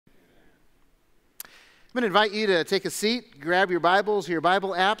I'm going to invite you to take a seat, grab your Bibles, your Bible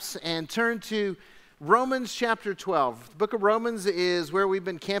apps, and turn to Romans chapter 12. The book of Romans is where we've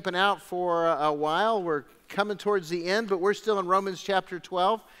been camping out for a while. We're coming towards the end, but we're still in Romans chapter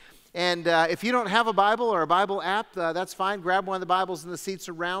 12. And if you don't have a Bible or a Bible app, that's fine. Grab one of the Bibles in the seats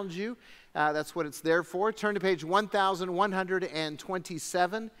around you. That's what it's there for. Turn to page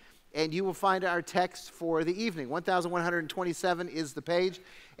 1127, and you will find our text for the evening. 1127 is the page.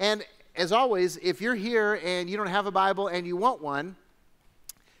 And as always, if you're here and you don't have a Bible and you want one,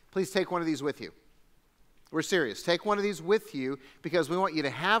 please take one of these with you. We're serious. Take one of these with you because we want you to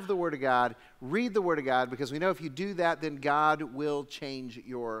have the Word of God, read the Word of God, because we know if you do that, then God will change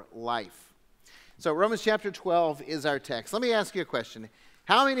your life. So Romans chapter 12 is our text. Let me ask you a question.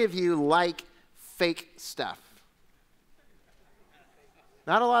 How many of you like fake stuff?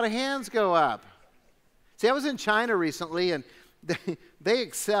 Not a lot of hands go up. See, I was in China recently, and they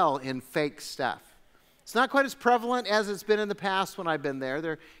excel in fake stuff. It's not quite as prevalent as it's been in the past when I've been there.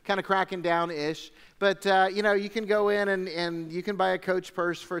 They're kind of cracking down-ish. But, you can go in and you can buy a Coach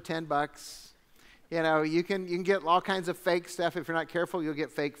purse for $10. You can get all kinds of fake stuff. If you're not careful, you'll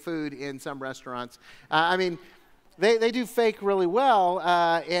get fake food in some restaurants. They do fake really well.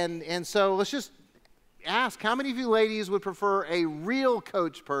 And so let's just ask, how many of you ladies would prefer a real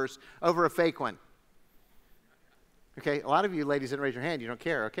Coach purse over a fake one? Okay, a lot of you ladies didn't raise your hand. You don't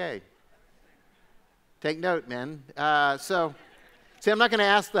care. Okay. Take note, men. See, I'm not going to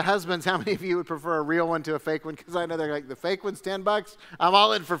ask the husbands how many of you would prefer a real one to a fake one, because I know they're like, the fake one's $10. I'm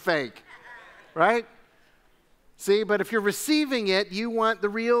all in for fake. Right? See, but if you're receiving it, you want the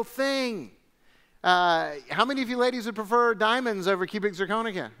real thing. How many of you ladies would prefer diamonds over cubic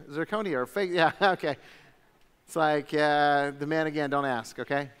zirconia or fake? Yeah, okay. It's like the men, again, don't ask,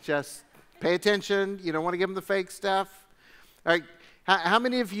 okay? Just pay attention. You don't want to give them the fake stuff. All right. How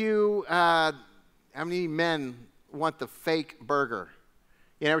many of you, how many men want the fake burger?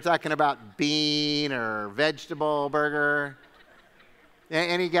 We're talking about bean or vegetable burger.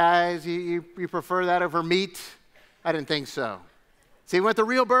 Any guys, you prefer that over meat? I didn't think so. So you want the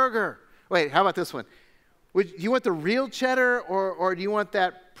real burger. Wait, how about this one? You want the real cheddar or do you want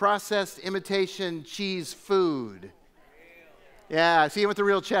that processed imitation cheese food? Yeah, so you want the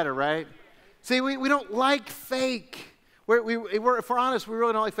real cheddar, right? See, we don't like fake. If we're honest, we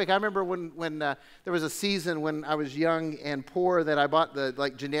really don't like fake. I remember when there was a season when I was young and poor that I bought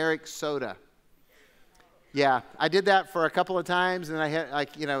the generic soda. Yeah, I did that for a couple of times, and I had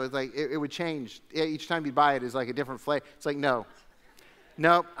it would change each time you buy it. Is like a different flavor. It's like no,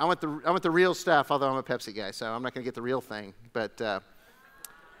 I want the real stuff. Although I'm a Pepsi guy, so I'm not going to get the real thing. But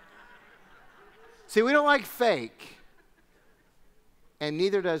see, we don't like fake, and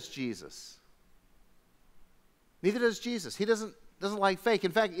neither does Jesus. Neither does Jesus. He doesn't like fake.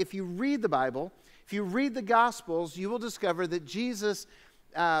 In fact, if you read the Bible, if you read the Gospels, you will discover that Jesus,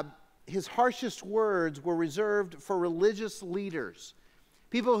 his harshest words were reserved for religious leaders,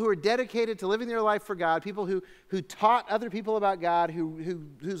 people who are dedicated to living their life for God, people who taught other people about God,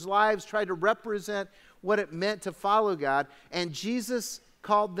 whose lives tried to represent what it meant to follow God, and Jesus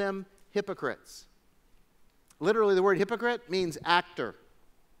called them hypocrites. Literally, the word hypocrite means actor.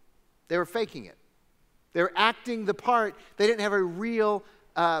 They were faking it. They were acting the part. They didn't have a real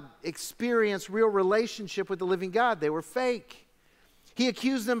experience, real relationship with the living God. They were fake. He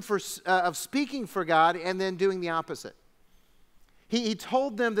accused them of speaking for God and then doing the opposite. He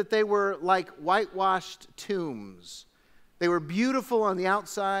told them that they were like whitewashed tombs. They were beautiful on the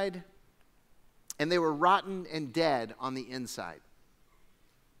outside, and they were rotten and dead on the inside.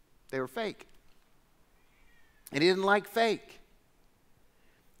 They were fake. And he didn't like fake.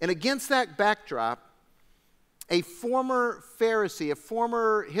 And against that backdrop, a former Pharisee, a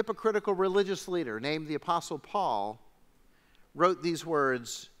former hypocritical religious leader named the Apostle Paul wrote these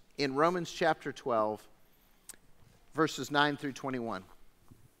words in Romans chapter 12, verses 9 through 21.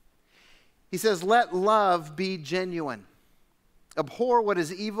 He says, "Let love be genuine. Abhor what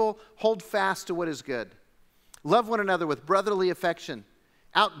is evil, hold fast to what is good. Love one another with brotherly affection.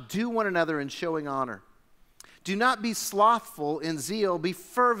 Outdo one another in showing honor. Do not be slothful in zeal, be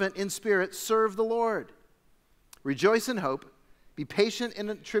fervent in spirit, serve the Lord. Rejoice in hope, be patient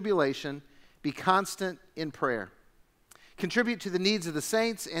in tribulation, be constant in prayer. Contribute to the needs of the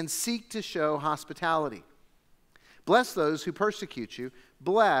saints and seek to show hospitality. Bless those who persecute you,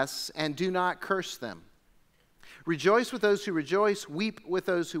 bless and do not curse them. Rejoice with those who rejoice, weep with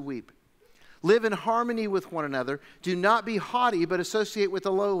those who weep. Live in harmony with one another. Do not be haughty, but associate with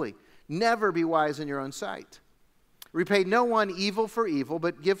the lowly. Never be wise in your own sight. Repay no one evil for evil,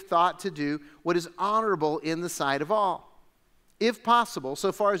 but give thought to do what is honorable in the sight of all. if possible,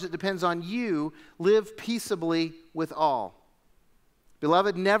 so far as it depends on you, live peaceably with all.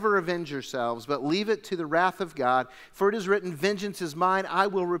 Beloved, never avenge yourselves, but leave it to the wrath of God. For it is written, vengeance is mine, I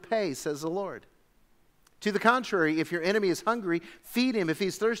will repay, says the Lord. To the contrary, if your enemy is hungry, feed him. If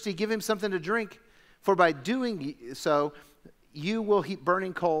he's thirsty, give him something to drink. For by doing so, you will heap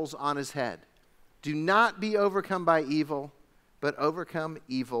burning coals on his head. Do not be overcome by evil, but overcome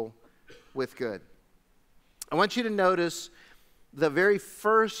evil with good. I want you to notice the very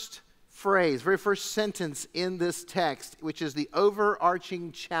first phrase, very first sentence in this text, which is the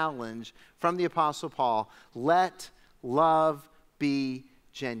overarching challenge from the Apostle Paul. Let love be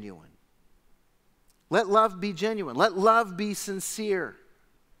genuine. Let love be genuine. Let love be sincere.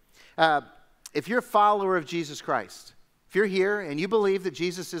 If you're a follower of Jesus Christ, if you're here and you believe that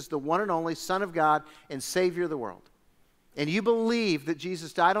Jesus is the one and only Son of God and Savior of the world, and you believe that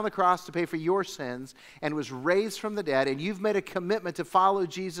Jesus died on the cross to pay for your sins and was raised from the dead, and you've made a commitment to follow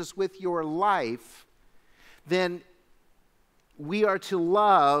Jesus with your life, then we are to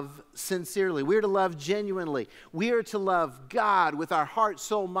love sincerely. We are to love genuinely. We are to love God with our heart,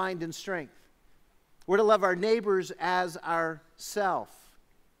 soul, mind, and strength. We're to love our neighbors as ourself.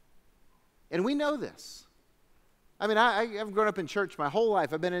 And we know this. I mean, I've grown up in church my whole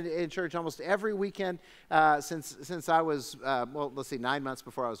life. I've been in church almost every weekend since I was, 9 months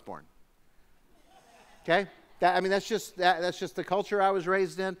before I was born. Okay? That's just the culture I was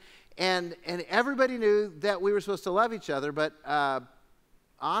raised in. And everybody knew that we were supposed to love each other, but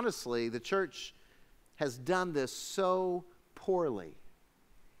honestly, the church has done this so poorly.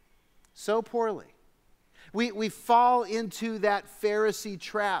 So poorly. We fall into that Pharisee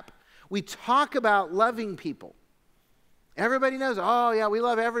trap. We talk about loving people. Everybody knows, oh yeah, we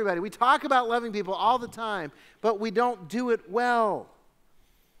love everybody. We talk about loving people all the time, but we don't do it well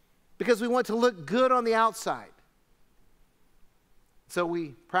because we want to look good on the outside. So we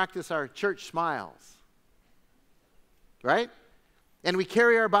practice our church smiles, right? And we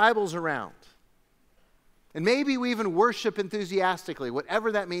carry our Bibles around. And maybe we even worship enthusiastically,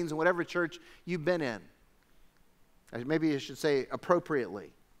 whatever that means in whatever church you've been in. Maybe I should say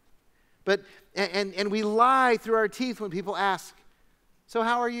appropriately. But, and we lie through our teeth when people ask, so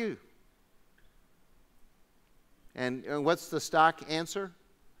how are you? And what's the stock answer?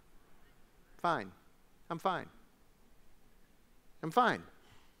 Fine. I'm fine. I'm fine.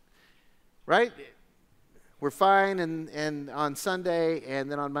 Right? We're fine and on Sunday, and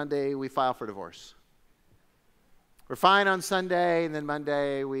then on Monday we file for divorce. We're fine on Sunday, and then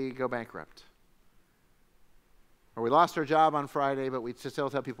Monday we go bankrupt. Or we lost our job on Friday, but we still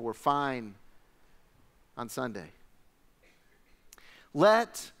tell people we're fine on Sunday.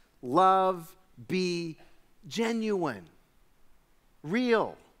 Let love be genuine,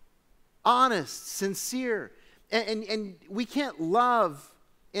 real, honest, sincere. And we can't love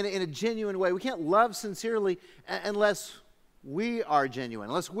in a genuine way. We can't love sincerely unless we are genuine,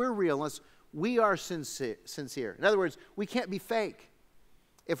 unless we're real, unless we are sincere. In other words, we can't be fake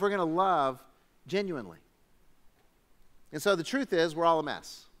if we're going to love genuinely. And so the truth is, we're all a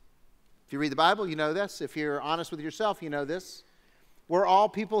mess. If you read the Bible, you know this. If you're honest with yourself, you know this. We're all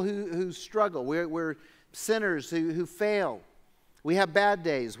people who struggle. We're sinners who fail. We have bad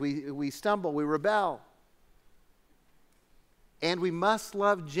days. We stumble. We rebel. And we must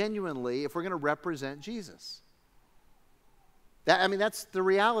love genuinely if we're going to represent Jesus. That's the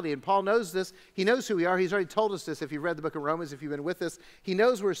reality. And Paul knows this. He knows who we are. He's already told us this if you've read the book of Romans, if you've been with us. He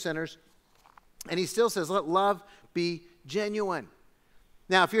knows we're sinners. And he still says, let love be genuine.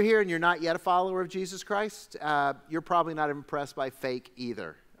 Now, if you're here and you're not yet a follower of Jesus Christ, you're probably not impressed by fake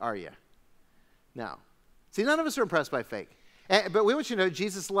either, are you? No. See, none of us are impressed by fake. But we want you to know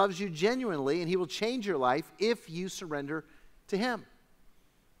Jesus loves you genuinely, and he will change your life if you surrender to him.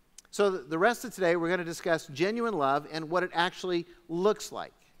 So the rest of today, we're going to discuss genuine love and what it actually looks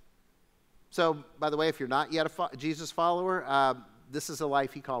like. So, by the way, if you're not yet a Jesus follower, this is the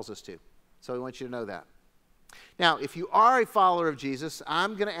life he calls us to. So we want you to know that. Now, if you are a follower of Jesus,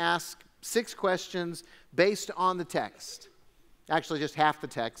 I'm going to ask 6 questions based on the text. Actually, just half the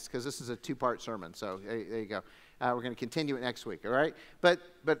text, because this is a 2-part sermon. So there you go. We're going to continue it next week, all right? But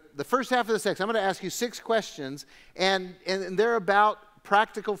the first half of the text, I'm going to ask you 6 questions, and they're about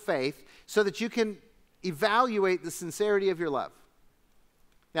practical faith so that you can evaluate the sincerity of your love.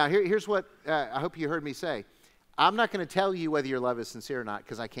 Now, here's what I hope you heard me say. I'm not going to tell you whether your love is sincere or not,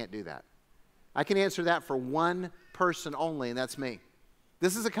 because I can't do that. I can answer that for one person only, and that's me.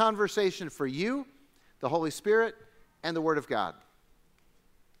 This is a conversation for you, the Holy Spirit, and the Word of God.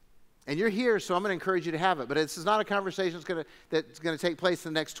 And you're here, so I'm going to encourage you to have it. But this is not a conversation that's going to take place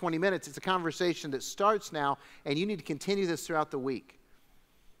in the next 20 minutes. It's a conversation that starts now, and you need to continue this throughout the week.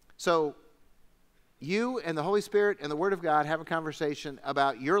 So you and the Holy Spirit and the Word of God have a conversation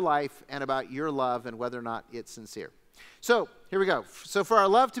about your life and about your love and whether or not it's sincere. So here we go. So for our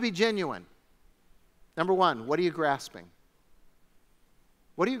love to be genuine, number one, what are you grasping?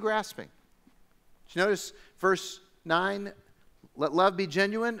 What are you grasping? Did you notice verse 9? Let love be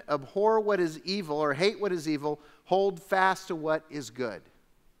genuine, abhor what is evil or hate what is evil, hold fast to what is good.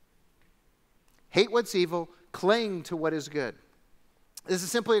 Hate what's evil, cling to what is good. This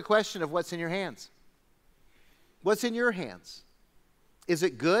is simply a question of what's in your hands. What's in your hands? Is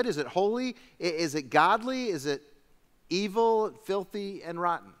it good? Is it holy? Is it godly? Is it evil, filthy, and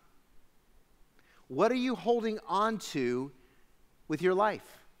rotten? What are you holding on to with your life?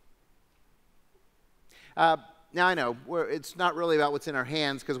 Now, I know it's not really about what's in our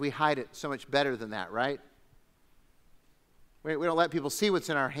hands because we hide it so much better than that, right? We don't let people see what's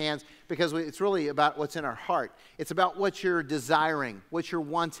in our hands because it's really about what's in our heart. It's about what you're desiring, what you're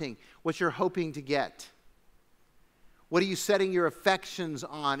wanting, what you're hoping to get. What are you setting your affections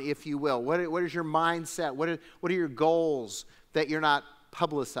on, if you will? What is your mindset? What are your goals that you're not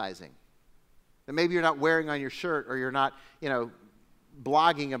publicizing? That maybe you're not wearing on your shirt or you're not,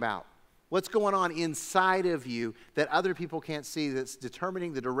 blogging about. What's going on inside of you that other people can't see that's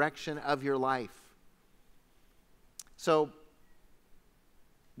determining the direction of your life? So,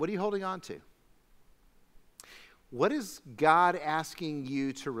 what are you holding on to? What is God asking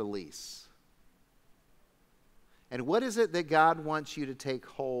you to release? And what is it that God wants you to take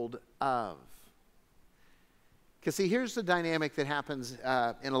hold of? Because see, here's the dynamic that happens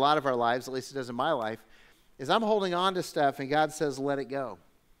in a lot of our lives, at least it does in my life, is I'm holding on to stuff and God says, let it go.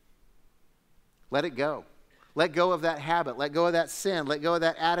 Let it go. Let go of that habit. Let go of that sin. Let go of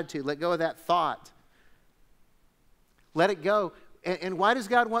that attitude. Let go of that thought. Let it go. And why does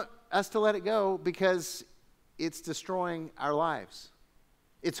God want us to let it go? Because it's destroying our lives.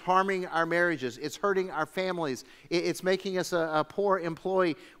 It's harming our marriages. It's hurting our families. It's making us a poor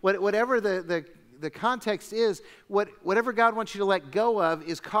employee. Whatever the context is, whatever God wants you to let go of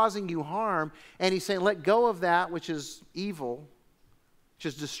is causing you harm. And he's saying, let go of that which is evil, which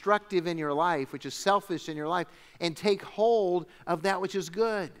is destructive in your life, which is selfish in your life, and take hold of that which is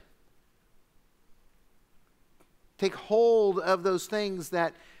good. Take hold of those things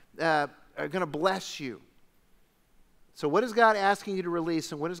that are going to bless you. So what is God asking you to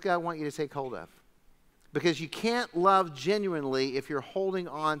release, and what does God want you to take hold of? Because you can't love genuinely if you're holding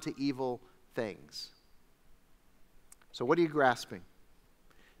on to evil things. So what are you grasping?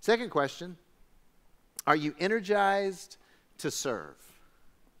 Second question, are you energized to serve?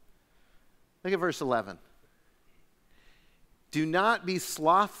 Look at verse 11. Do not be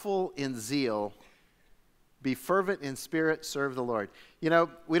slothful in zeal. Be fervent in spirit. Serve the Lord. We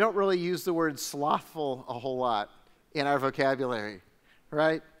don't really use the word slothful a whole lot in our vocabulary,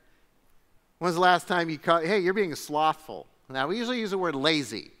 right? When's the last time you called, hey, you're being slothful? Now, we usually use the word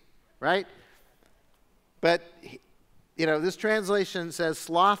lazy, right? But, this translation says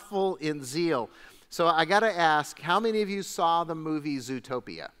slothful in zeal. So I got to ask, how many of you saw the movie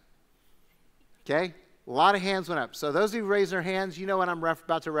Zootopia? Okay? A lot of hands went up. So those of you who raised their hands, you know what I'm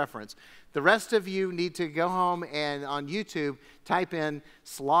about to reference. The rest of you need to go home and on YouTube type in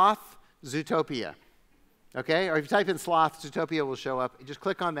sloth Zootopia. Okay? Or if you type in sloth, Zootopia will show up. Just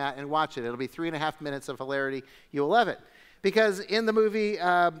click on that and watch it. It'll be 3.5 minutes of hilarity. You'll love it. Because in the movie,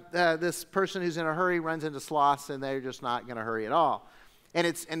 this person who's in a hurry runs into sloths, and they're just not going to hurry at all. And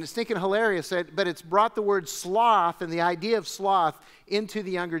it's stinking hilarious, but it's brought the word sloth and the idea of sloth into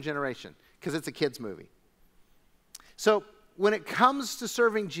the younger generation, because it's a kid's movie. So when it comes to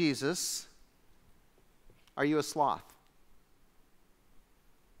serving Jesus, are you a sloth?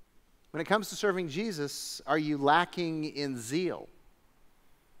 When it comes to serving Jesus, are you lacking in zeal?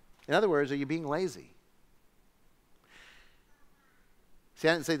 In other words, are you being lazy? See,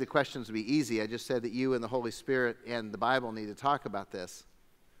 I didn't say the questions would be easy. I just said that you and the Holy Spirit and the Bible need to talk about this.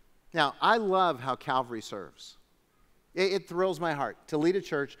 Now, I love how Calvary serves. It thrills my heart to lead a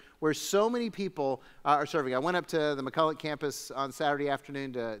church where so many people are serving. I went up to the McCulloch campus on Saturday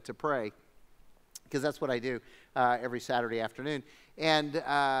afternoon to pray, because that's what I do every Saturday afternoon. And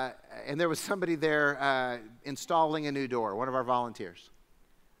there was somebody there installing a new door, one of our volunteers.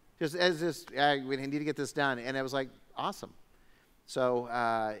 We need to get this done. And it was like, awesome. So,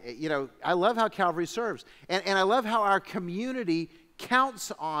 I love how Calvary serves. And I love how our community counts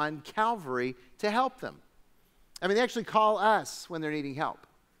on Calvary to help them. I mean, they actually call us when they're needing help.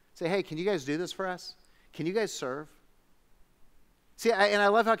 Say, hey, can you guys do this for us? Can you guys serve? See, and I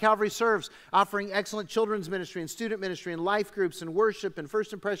love how Calvary serves, offering excellent children's ministry and student ministry and life groups and worship and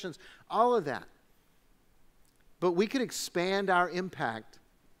first impressions, all of that. But we could expand our impact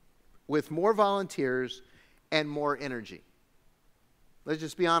with more volunteers and more energy. Let's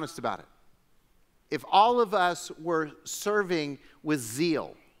just be honest about it. If all of us were serving with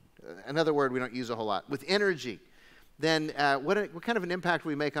zeal, another word we don't use a whole lot, with energy, then what kind of an impact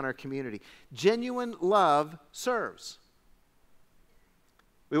we make on our community? Genuine love serves.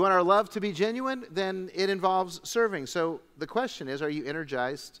 We want our love to be genuine, then it involves serving. So the question is, are you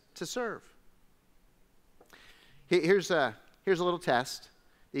energized to serve? Here's a little test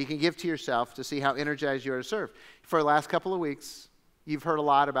that you can give to yourself to see how energized you are to serve. For the last couple of weeks, you've heard a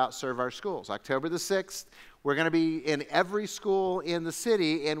lot about Serve Our Schools. October the 6th, we're going to be in every school in the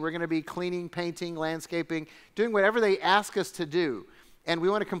city, and we're going to be cleaning, painting, landscaping, doing whatever they ask us to do. And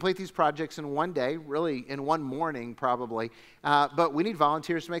we want to complete these projects in one day, really in one morning probably, but we need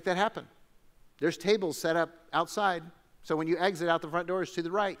volunteers to make that happen. There's tables set up outside, so when you exit out the front doors to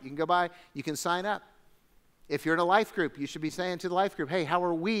the right, you can go by, you can sign up. If you're in a life group, you should be saying to the life group, hey, how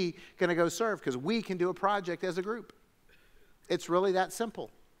are we going to go serve? Because we can do a project as a group. It's really that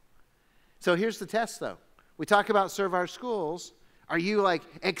simple. So here's the test, though. We talk about Serve Our Schools. Are you, like,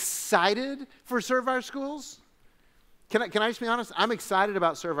 excited for Serve Our Schools? Can I just be honest? I'm excited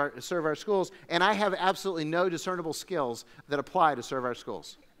about Serve Our Schools, and I have absolutely no discernible skills that apply to Serve Our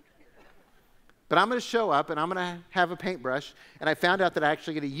Schools. But I'm going to show up, and I'm going to have a paintbrush, and I found out that I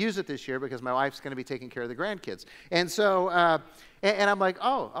actually get to use it this year because my wife's going to be taking care of the grandkids. And so, and I'm like,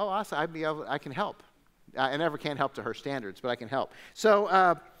 oh, awesome, I can help. I never can help to her standards, but I can help. So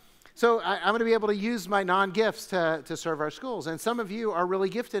I'm going to be able to use my non-gifts to serve our schools. And some of you are really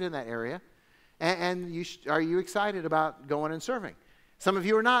gifted in that area. And are you excited about going and serving? Some of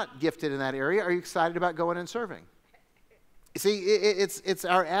you are not gifted in that area. Are you excited about going and serving? See, it's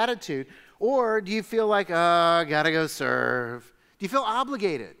our attitude. Or do you feel like, I got to go serve? Do you feel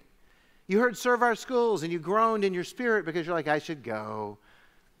obligated? You heard Serve Our Schools and you groaned in your spirit because you're like, I should go,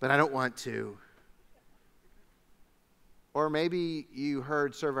 but I don't want to. Or maybe you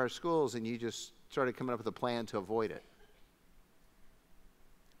heard Serve Our Schools and you just started coming up with a plan to avoid it.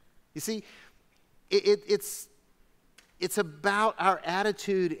 You see, it's about our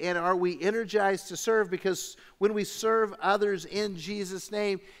attitude, and are we energized to serve? Because when we serve others in Jesus'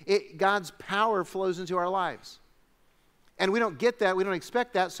 name, God's power flows into our lives. And we don't get that, we don't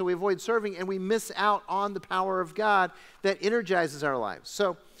expect that, so we avoid serving, and we miss out on the power of God that energizes our lives.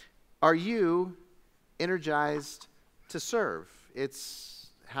 So, are you energized to serve? It's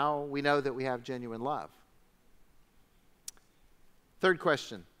how we know that we have genuine love. Third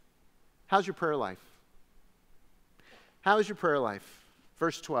question. How's your prayer life? How is your prayer life?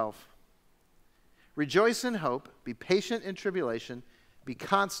 Verse 12. Rejoice in hope, be patient in tribulation, be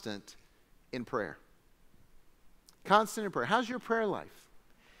constant in prayer. Constant in prayer. How's your prayer life?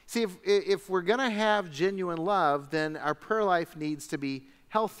 See, if we're going to have genuine love, then our prayer life needs to be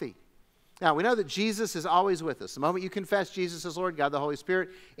healthy. Now, we know that Jesus is always with us. The moment you confess Jesus as Lord, God the Holy Spirit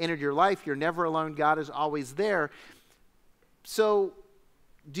entered your life, you're never alone. God is always there. So,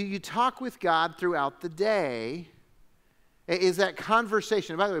 do you talk with God throughout the day? Is that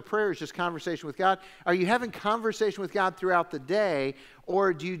conversation? And by the way, prayer is just conversation with God. Are you having conversation with God throughout the day,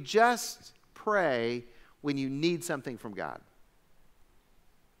 or do you just pray when you need something from God?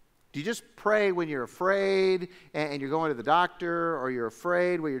 Do you just pray when you're afraid and you're going to the doctor, or you're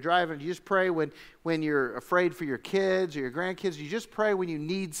afraid when you're driving? Do you just pray when you're afraid for your kids or your grandkids? Do you just pray when you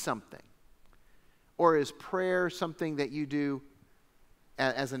need something? Or is prayer something that you do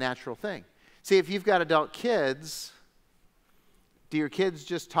as a natural thing? See, if you've got adult kids, do your kids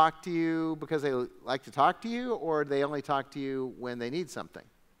just talk to you because they like to talk to you, or do they only talk to you when they need something?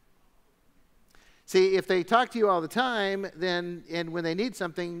 See, if they talk to you all the time, then, and when they need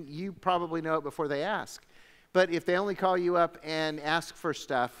something, you probably know it before they ask. But if they only call you up and ask for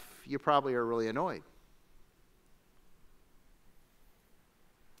stuff, you probably are really annoyed.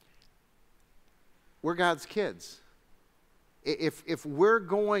 We're God's kids. If we're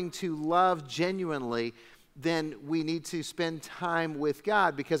going to love genuinely, then we need to spend time with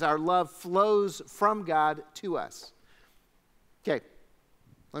God, because our love flows from God to us. Okay,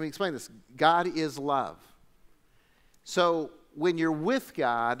 let me explain this. God is love. So when you're with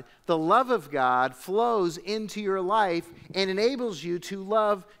God, the love of God flows into your life and enables you to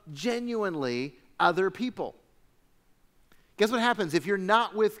love genuinely other people. Guess what happens? If you're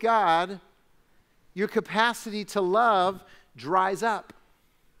not with God, your capacity to love dries up.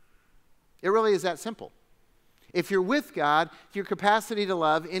 It really is that simple. If you're with God, your capacity to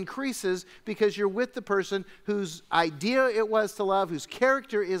love increases because you're with the person whose idea it was to love, whose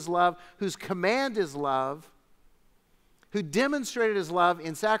character is love, whose command is love, who demonstrated his love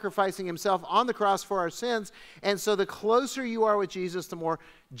in sacrificing himself on the cross for our sins. And so the closer you are with Jesus, the more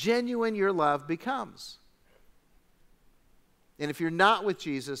genuine your love becomes. And if you're not with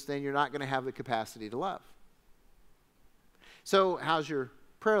Jesus, then you're not going to have the capacity to love. So how's your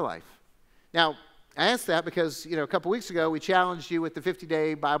prayer life? Now, I asked that because, a couple weeks ago, we challenged you with the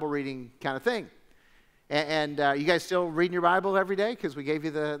 50-day Bible reading kind of thing. And you guys still reading your Bible every day? Because we gave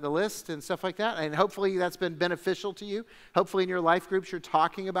you the list and stuff like that. And hopefully that's been beneficial to you. Hopefully in your life groups you're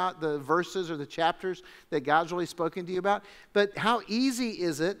talking about the verses or the chapters that God's really spoken to you about. But how easy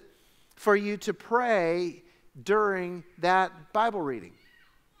is it for you to pray during that Bible reading?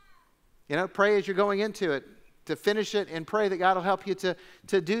 Pray as you're going into it, to finish it, and pray that God will help you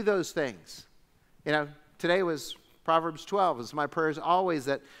to do those things. Today was Proverbs 12. It's my prayers always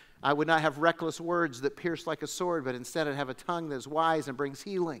that I would not have reckless words that pierce like a sword, but instead I'd have a tongue that is wise and brings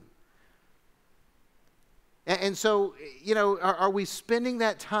healing. And so, are we spending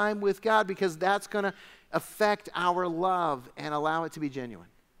that time with God? Because that's going to affect our love and allow it to be genuine.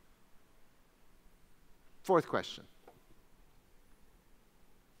 Fourth question.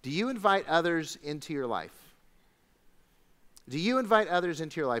 Do you invite others into your life? Do you invite others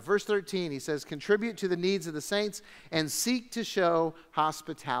into your life? Verse 13, he says, contribute to the needs of the saints and seek to show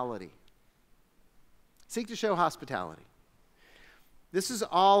hospitality. Seek to show hospitality. This is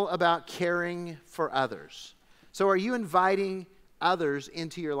all about caring for others. So are you inviting others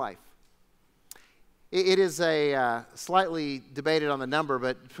into your life? It is slightly debated on the number,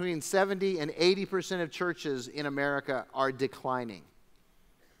 but between 70 and 80% of churches in America are declining.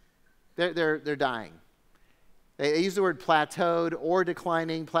 They're dying. They use the word plateaued or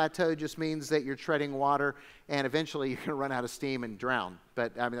declining. Plateaued just means that you're treading water and eventually you're going to run out of steam and drown.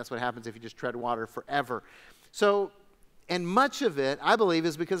 But, that's what happens if you just tread water forever. So, and much of it, I believe,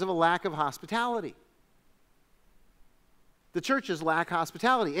 is because of a lack of hospitality. The churches lack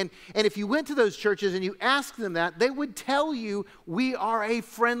hospitality. And if you went to those churches and you asked them that, they would tell you, we are a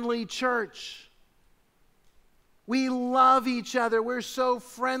friendly church. We love each other. We're so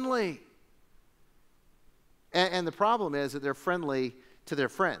friendly. And the problem is that they're friendly to their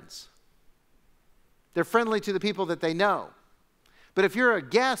friends. They're friendly to the people that they know. But if you're a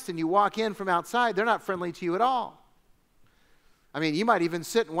guest and you walk in from outside, they're not friendly to you at all. You might even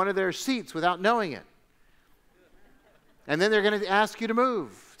sit in one of their seats without knowing it. And then they're going to ask you to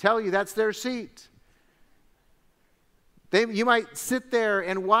move, tell you that's their seat. You might sit there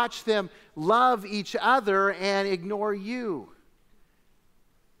and watch them love each other and ignore you.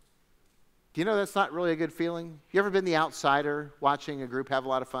 Do you know that's not really a good feeling? You ever been the outsider watching a group have a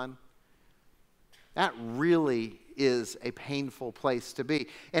lot of fun? That really is a painful place to be.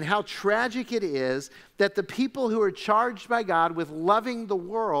 And how tragic it is that the people who are charged by God with loving the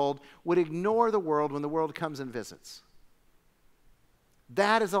world would ignore the world when the world comes and visits.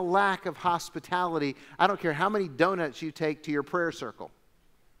 That is a lack of hospitality. I don't care how many donuts you take to your prayer circle.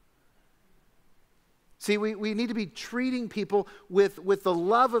 See, we need to be treating people with the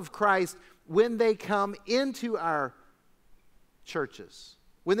love of Christ when they come into our churches,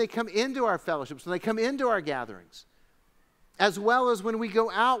 when they come into our fellowships, when they come into our gatherings. As well as when we go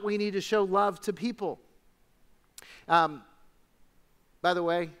out, we need to show love to people. By the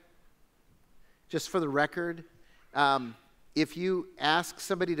way, just for the record, if you ask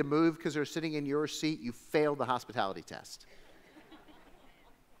somebody to move because they're sitting in your seat, you failed the hospitality test.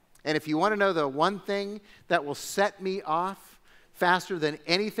 And if you want to know the one thing that will set me off faster than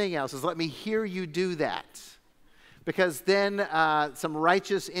anything else is let me hear you do that. Because then some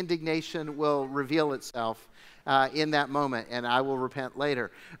righteous indignation will reveal itself in that moment, and I will repent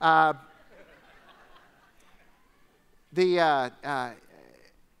later.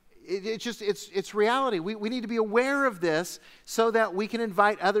 It's reality. We need to be aware of this so that we can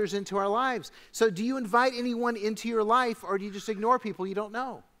invite others into our lives. So do you invite anyone into your life, or do you just ignore people you don't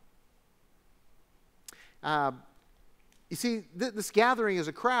know? You see, this gathering is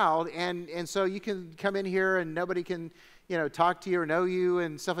a crowd, and so you can come in here and nobody can, talk to you or know you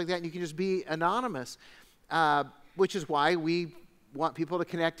and stuff like that, and you can just be anonymous, which is why we want people to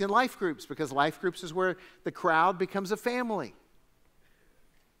connect in life groups, because life groups is where the crowd becomes a family.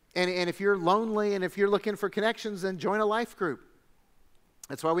 And if you're lonely and if you're looking for connections, then join a life group.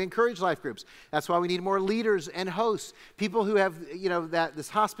 That's why we encourage life groups. That's why we need more leaders and hosts, people who have, this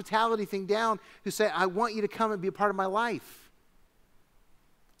hospitality thing down, who say, I want you to come and be a part of my life.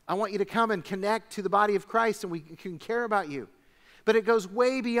 I want you to come and connect to the body of Christ, and we can care about you. But it goes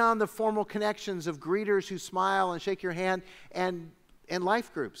way beyond the formal connections of greeters who smile and shake your hand and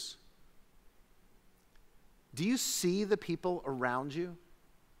life groups. Do you see the people around you?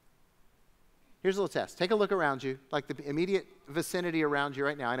 Here's a little test. Take a look around you, like the immediate vicinity around you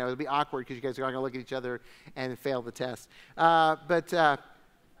right now. I know it'll be awkward because you guys are going to look at each other and fail the test. Now,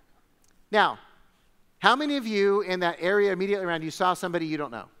 how many of you in that area immediately around you saw somebody you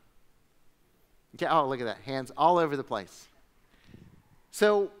don't know? Okay, oh, look at that. Hands all over the place.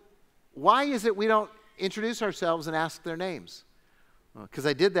 So why is it we don't introduce ourselves and ask their names? Because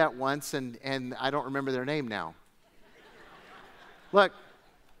I did that once, and I don't remember their name now. Look,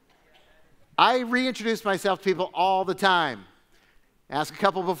 I reintroduce myself to people all the time. Ask a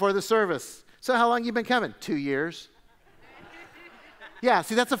couple before the service. So how long you been coming? 2 years. Yeah,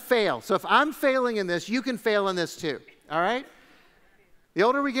 see, that's a fail. So if I'm failing in this, you can fail in this too, all right? The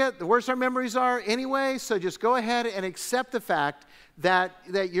older we get, the worse our memories are anyway, so just go ahead and accept the fact that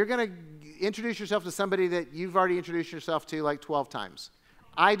you're going to introduce yourself to somebody that you've already introduced yourself to like 12 times.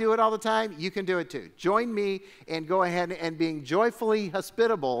 I do it all the time. You can do it too. Join me and go ahead and being joyfully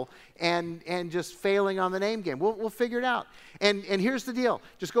hospitable and just failing on the name game. We'll figure it out. And here's the deal.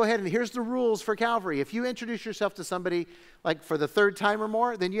 Just go ahead and here's the rules for Calvary. If you introduce yourself to somebody like for the third time or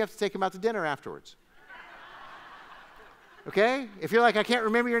more, then you have to take them out to dinner afterwards. Okay? If you're like, I can't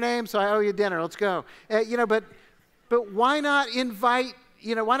remember your name, so I owe you dinner. Let's go. But why not invite,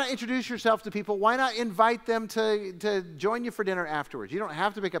 why not introduce yourself to people? Why not invite them to join you for dinner afterwards? You don't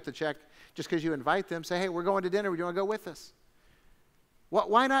have to pick up the check just because you invite them. Say, hey, we're going to dinner. Do you want to go with us?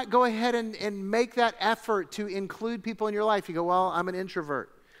 Why not go ahead and make that effort to include people in your life? You go, well, I'm an introvert.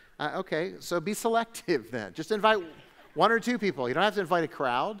 Okay, so be selective then. Just invite 1 or 2 people. You don't have to invite a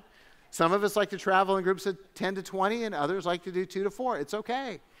crowd. Some of us like to travel in groups of 10 to 20, and others like to do 2 to 4. It's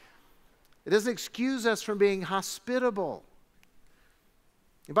okay. It doesn't excuse us from being hospitable.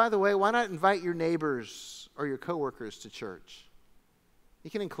 And by the way, why not invite your neighbors or your coworkers to church? You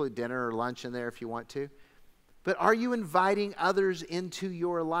can include dinner or lunch in there if you want to. But are you inviting others into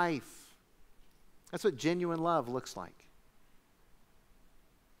your life? That's what genuine love looks like.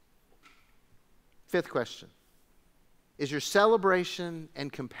 5th question. Is your celebration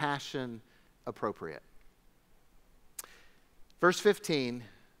and compassion appropriate? Verse 15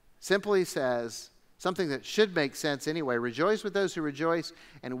 simply says something that should make sense anyway. Rejoice with those who rejoice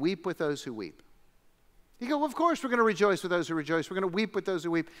and weep with those who weep. You go, well, of course we're going to rejoice with those who rejoice. We're going to weep with those who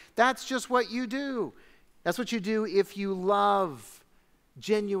weep. That's just what you do. That's what you do if you love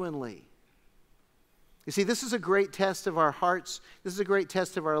genuinely. You see, this is a great test of our hearts. This is a great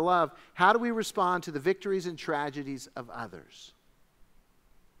test of our love. How do we respond to the victories and tragedies of others?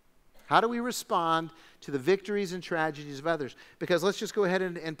 How do we respond to the victories and tragedies of others? Because let's just go ahead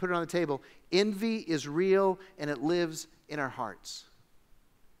and put it on the table. Envy is real and it lives in our hearts.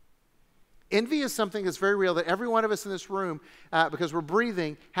 Envy is something that's very real that every one of us in this room, because we're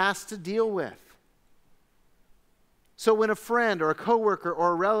breathing, has to deal with. So when a friend or a coworker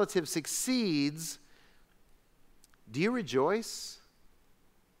or a relative succeeds, do you rejoice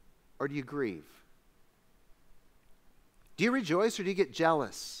or do you grieve? Do you rejoice or do you get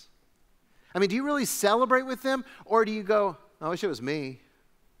jealous? I mean, do you really celebrate with them or do you go, I wish it was me?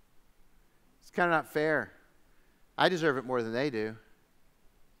 It's kind of not fair. I deserve it more than they do.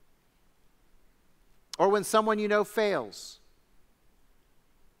 Or when someone you know fails,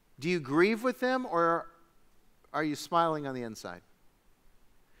 do you grieve with them or are you smiling on the inside?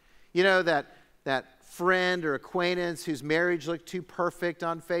 You know that friend or acquaintance whose marriage looked too perfect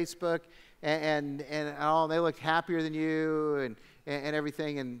on Facebook and they looked happier than you and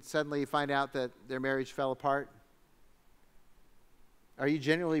everything, and suddenly you find out that their marriage fell apart? Are you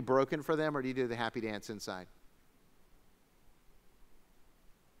genuinely broken for them or do you do the happy dance inside?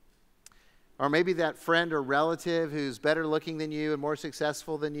 Or maybe that friend or relative who's better looking than you and more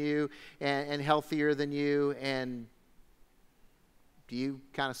successful than you and healthier than you, and do you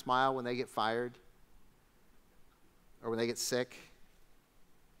kind of smile when they get fired or when they get sick?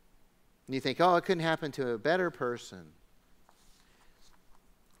 And you think, oh, it couldn't happen to a better person.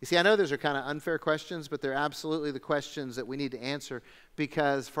 You see, I know those are kind of unfair questions, but they're absolutely the questions that we need to answer,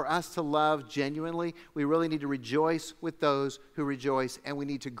 because for us to love genuinely, we really need to rejoice with those who rejoice, and we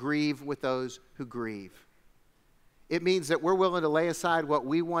need to grieve with those who grieve. It means that we're willing to lay aside what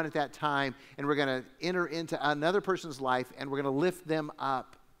we want at that time, and we're going to enter into another person's life, and we're going to lift them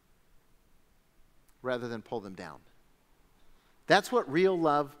up rather than pull them down. That's what real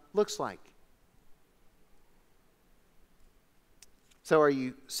love looks like. So are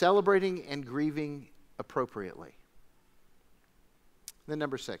you celebrating and grieving appropriately? Then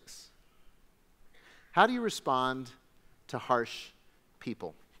number 6, how do you respond to harsh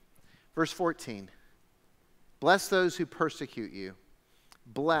people. Verse 14, bless those who persecute you.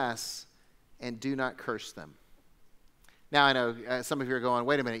 Bless and do not curse them. Now, I know some of you are going,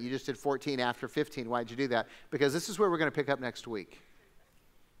 wait a minute, you just did 14 after 15. Why'd you do that? Because this is where we're going to pick up next week.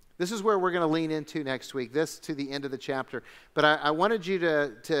 This is where we're going to lean into next week, this to the end of the chapter. But I wanted you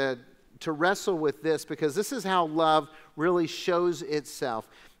to wrestle with this, because this is how love really shows itself.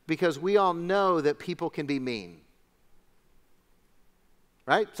 Because we all know that people can be mean.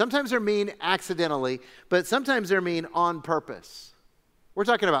 Right? Sometimes they're mean accidentally, but sometimes they're mean on purpose. We're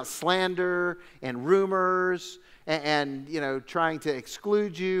talking about slander and rumors and trying to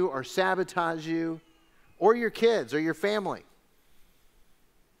exclude you or sabotage you or your kids or your family.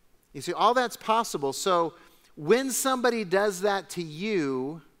 You see, all that's possible. So when somebody does that to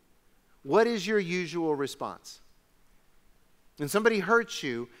you, what is your usual response? When somebody hurts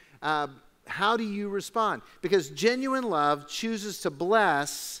you, how do you respond? Because genuine love chooses to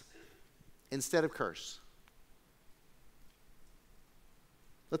bless instead of curse.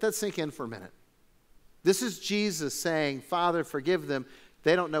 Let that sink in for a minute. This is Jesus saying, Father, forgive them.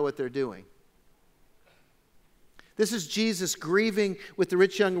 They don't know what they're doing. This is Jesus grieving with the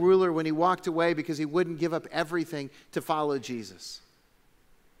rich young ruler when he walked away because he wouldn't give up everything to follow Jesus.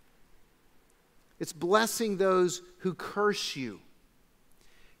 It's blessing those who curse you.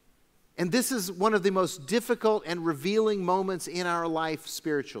 And this is one of the most difficult and revealing moments in our life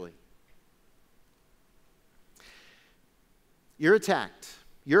spiritually. You're attacked.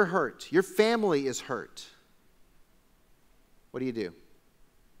 You're hurt. Your family is hurt. What do? Do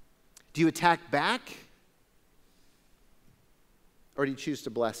you attack back? Or do you choose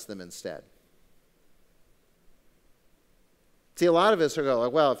to bless them instead? See, a lot of us are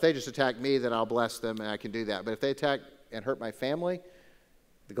going, well, if they just attack me, then I'll bless them and I can do that. But if they attack and hurt my family,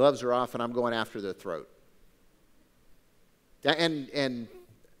 the gloves are off and I'm going after their throat. And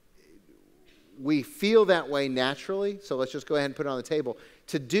we feel that way naturally, so let's just go ahead and put it on the table.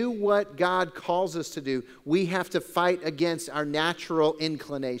 To do what God calls us to do, we have to fight against our natural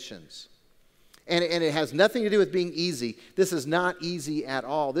inclinations. And it has nothing to do with being easy. This is not easy at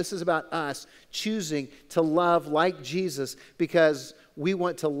all. This is about us choosing to love like Jesus because we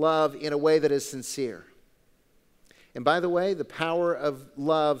want to love in a way that is sincere. And by the way, the power of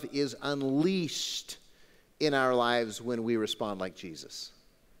love is unleashed in our lives when we respond like Jesus.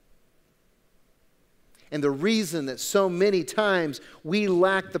 And the reason that so many times we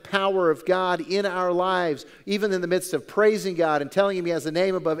lack the power of God in our lives, even in the midst of praising God and telling Him He has a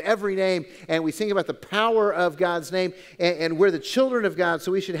name above every name, and we sing about the power of God's name, and we're the children of God,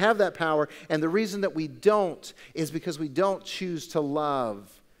 so we should have that power. And the reason that we don't is because we don't choose to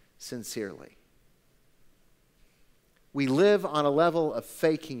love sincerely. We live on a level of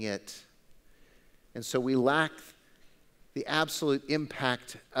faking it, and so we lack the absolute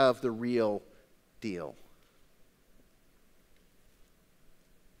impact of the real deal.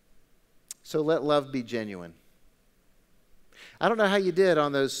 So let love be genuine. I don't know how you did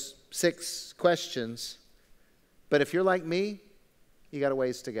on those 6 questions, but if you're like me, you got a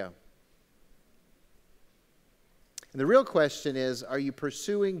ways to go. And the real question is, are you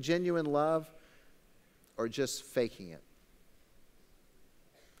pursuing genuine love or just faking it?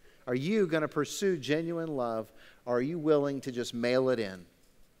 Are you going to pursue genuine love, or are you willing to just mail it in?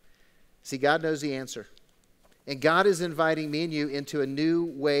 See, God knows the answer. And God is inviting me and you into a new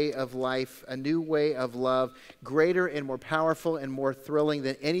way of life, a new way of love, greater and more powerful and more thrilling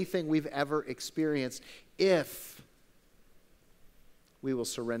than anything we've ever experienced, if we will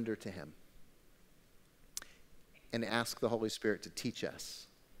surrender to Him and ask the Holy Spirit to teach us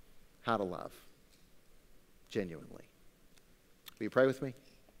how to love genuinely. Will you pray with me?